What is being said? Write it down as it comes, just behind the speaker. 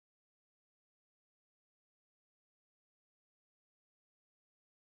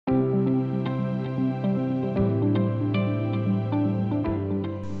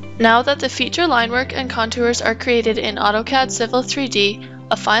Now that the feature linework and contours are created in AutoCAD Civil 3D,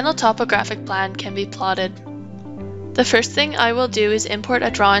 a final topographic plan can be plotted. The first thing I will do is import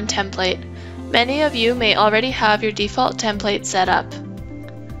a drawn template. Many of you may already have your default template set up.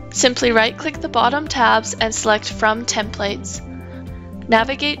 Simply right-click the bottom tabs and select From Templates.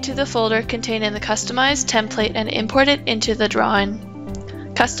 Navigate to the folder containing the customized template and import it into the drawing.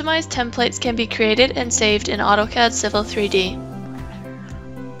 Customized templates can be created and saved in AutoCAD Civil 3D.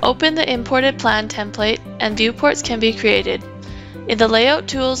 Open the imported plan template and viewports can be created. In the Layout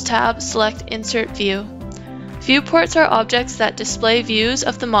Tools tab, select Insert View. Viewports are objects that display views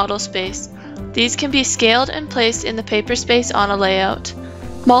of the model space. These can be scaled and placed in the paper space on a layout.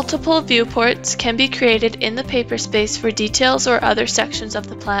 Multiple viewports can be created in the paper space for details or other sections of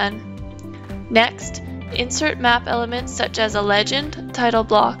the plan. Next, insert map elements such as a legend, title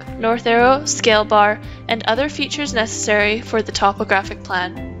block, north arrow, scale bar, and other features necessary for the topographic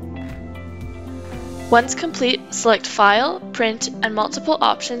plan. Once complete, select File, Print, and multiple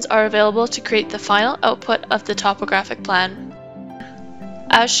options are available to create the final output of the topographic plan.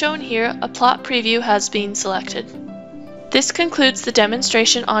 As shown here, a plot preview has been selected. This concludes the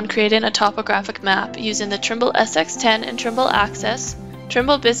demonstration on creating a topographic map using the Trimble SX10 and Trimble Access,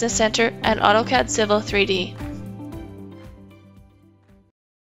 Trimble Business Center, and AutoCAD Civil 3D.